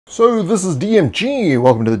So this is DMG,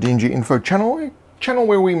 welcome to the DMGinfo channel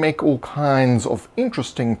where we make all kinds of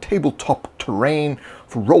interesting tabletop terrain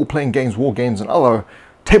for role-playing games, war games and other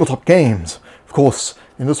tabletop games. Of course,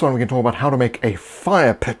 in this one we can talk about how to make a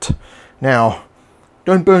fire pit. Now,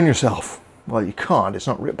 don't burn yourself. Well, you can't, it's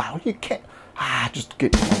not real, but you can. Just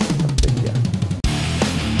get something here.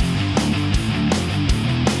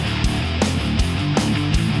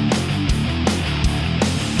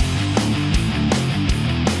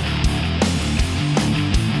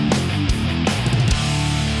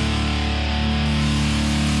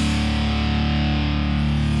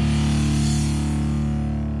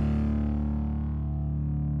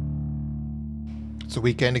 It's the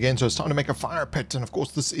weekend again, so it's time to make a fire pit, and of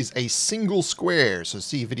course this is a single square, so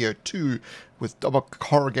see video 2 with double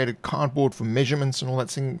corrugated cardboard for measurements and all that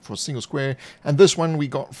thing for a single square, and this one we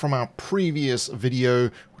got from our previous video,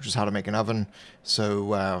 which is how to make an oven.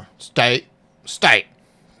 So stay,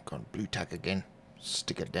 got blue tack again,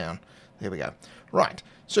 stick it down, there we go. Right,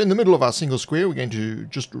 so in the middle of our single square we're going to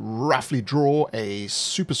just roughly draw a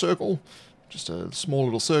super circle, just a small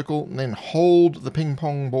little circle, and then hold the ping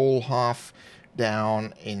pong ball half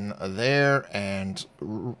down in there and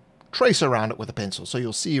trace around it with a pencil. So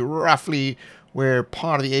you'll see roughly where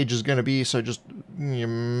part of the edge is going to be, so just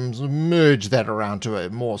merge that around to a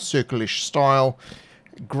more circulish style.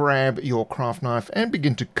 Grab your craft knife and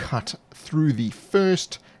begin to cut through the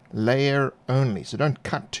first layer only. So don't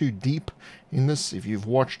cut too deep in this. If you've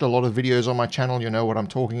watched a lot of videos on my channel, you know what I'm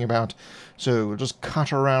talking about. So we'll just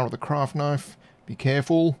cut around with a craft knife. Be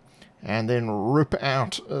careful. And then rip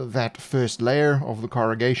out that first layer of the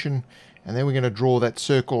corrugation, and then we're going to draw that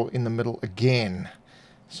circle in the middle again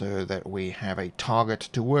so that we have a target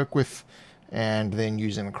to work with, and then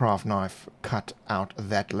using the craft knife cut out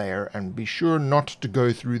that layer, and be sure not to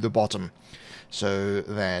go through the bottom so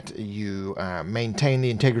that you maintain the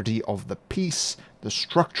integrity of the piece. The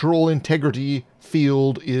structural integrity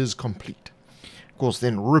field is complete. Of course,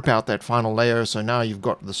 then rip out that final layer, so now you've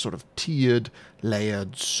got this sort of tiered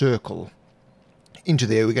layered circle. Into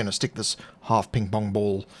there we're going to stick this half ping pong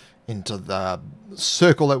ball into the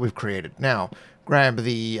circle that we've created. Now grab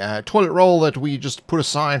the toilet roll that we just put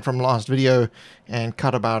aside from last video and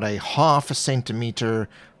cut about a ½ centimeter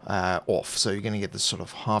off. So you're going to get this sort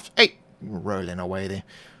of rolling away there,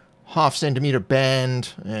 ½ centimeter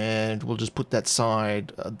band, and we'll just put that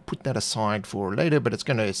aside for later, but it's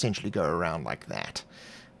going to essentially go around like that.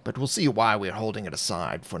 But we'll see why we're holding it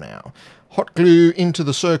aside for now. Hot glue into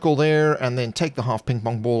the circle there, and then take the half ping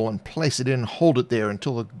pong ball and place it in, hold it there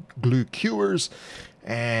until the glue cures,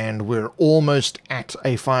 and we're almost at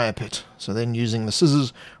a fire pit. So then using the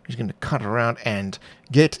scissors, we're just going to cut around and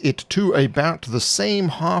get it to about the same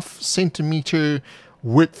 ½ centimeter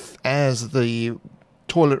width as the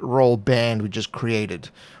toilet roll band we just created.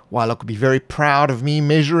 While I could be very proud of me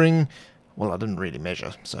measuring, well, I didn't really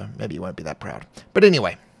measure, so maybe you won't be that proud. But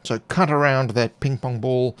anyway, so cut around that ping pong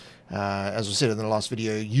ball. As I said in the last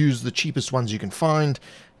video, use the cheapest ones you can find.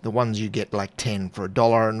 The ones you get like 10 for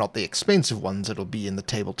 $1, not the expensive ones that'll be in the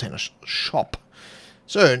table tennis shop.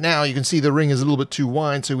 So now you can see the ring is a little bit too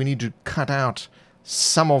wide, so we need to cut out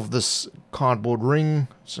some of this cardboard ring.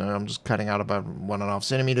 So I'm just cutting out about 1½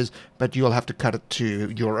 centimeters, but you'll have to cut it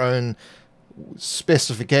to your own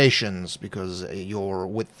specifications because your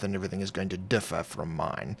width and everything is going to differ from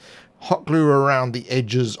mine. Hot glue around the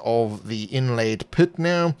edges of the inlaid pit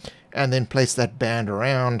now, and then place that band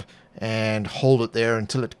around and hold it there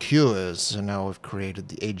until it cures. So now we've created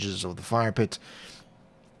the edges of the fire pit.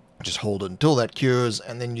 Just hold it until that cures,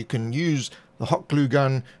 and then you can use the hot glue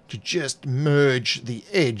gun to just merge the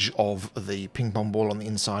edge of the ping pong ball on the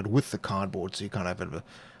inside with the cardboard, so you kind of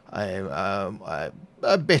have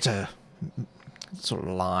a better sort of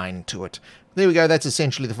line to it. There we go, that's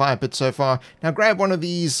essentially the fire pit so far. Now grab one of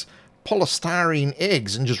these polystyrene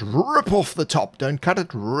eggs and just rip off the top. Don't cut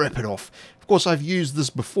it, rip it off. Of course, I've used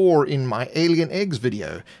this before in my alien eggs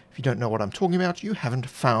video. If you don't know what I'm talking about, you haven't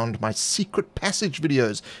found my secret passage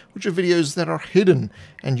videos, which are videos that are hidden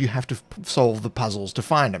and you have to solve the puzzles to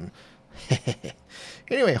find them.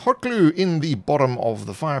 Anyway, hot glue in the bottom of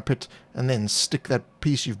the fire pit, and then stick that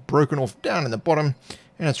piece you've broken off down in the bottom,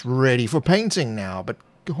 and it's ready for painting now. But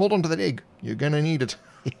hold on to that egg, you're going to need it.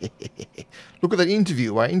 Look at that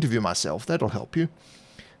interview. I interview myself. That'll help you.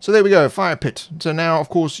 So there we go, fire pit. So now, of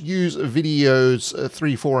course, use videos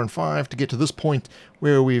 3, 4, and 5 to get to this point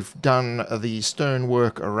where we've done the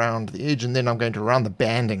stonework around the edge, and then I'm going to round the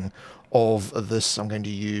banding of this. I'm going to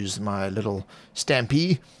use my little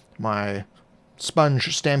stampy, my sponge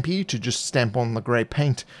stampy, to just stamp on the grey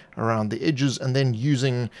paint around the edges, and then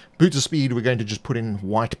using boots of speed, we're going to just put in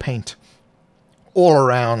white paint all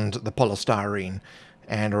around the polystyrene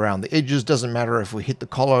and around the edges. Doesn't matter if we hit the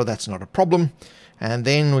collar, that's not a problem. And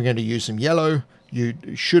then we're going to use some yellow. You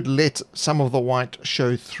should let some of the white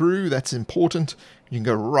show through, that's important. You can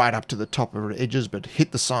go right up to the top of the edges, but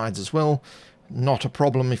hit the sides as well. Not a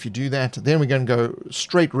problem if you do that. Then we're going to go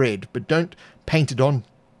straight red, but don't paint it on,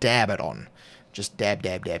 dab it on. Just dab,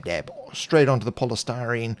 dab, dab, dab, straight onto the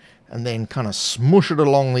polystyrene, and then kind of smush it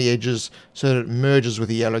along the edges so that it merges with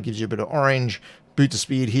the yellow, gives you a bit of orange. Boot to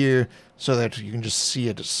speed here so that you can just see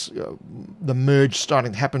it, the merge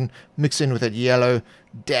starting to happen. Mix in with that yellow,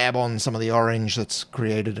 dab on some of the orange that's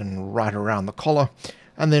created and right around the collar.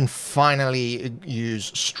 And then finally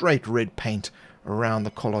use straight red paint around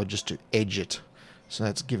the collar just to edge it. So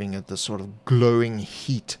that's giving it this sort of glowing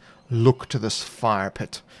heat look to this fire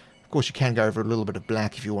pit. Of course, you can go over a little bit of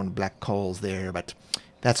black if you want black coals there, but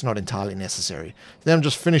that's not entirely necessary. Then I'm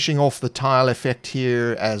just finishing off the tile effect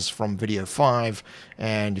here as from video 5,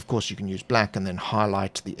 and of course you can use black and then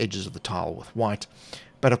highlight the edges of the tile with white.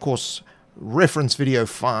 But of course, reference video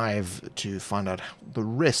 5 to find out the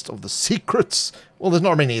rest of the secrets. Well, there's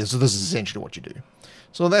not many, so this is essentially what you do.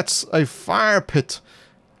 So that's a fire pit.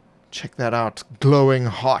 Check that out, glowing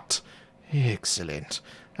hot. Excellent.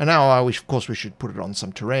 And now, of course, we should put it on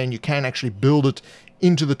some terrain. You can actually build it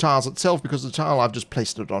into the tiles itself, because the tile, I've just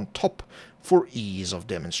placed it on top for ease of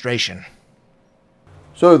demonstration.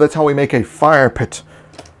 So that's how we make a fire pit.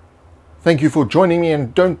 Thank you for joining me,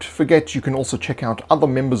 and don't forget you can also check out other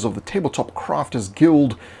members of the Tabletop Crafters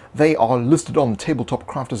Guild. They are listed on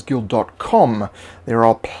tabletopcraftersguild.com. There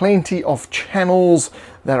are plenty of channels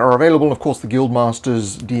that are available. Of course, the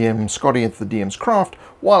Guildmasters, DM Scotty at the DM's Craft,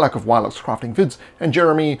 Wylock of Wylock's Crafting Vids, and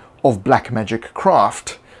Jeremy of Black Magic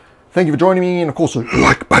Craft. Thank you for joining me, and of course, a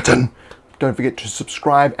like button. Don't forget to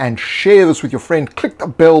subscribe and share this with your friend. Click the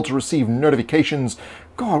bell to receive notifications.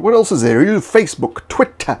 God, what else is there? Facebook,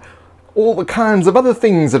 Twitter, all the kinds of other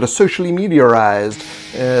things that are socially mediaized.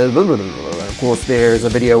 Of course, there's a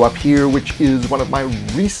video up here, which is one of my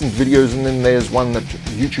recent videos, and then there's one that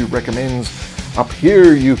YouTube recommends. Up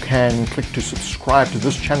here, you can click to subscribe to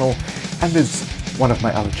this channel, and there's one of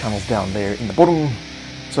my other channels down there in the bottom.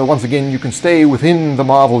 So once again, you can stay within the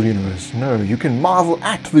Marvel universe. No, you can marvel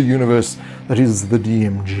at the universe that is the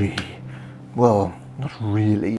DMG. Well, not really.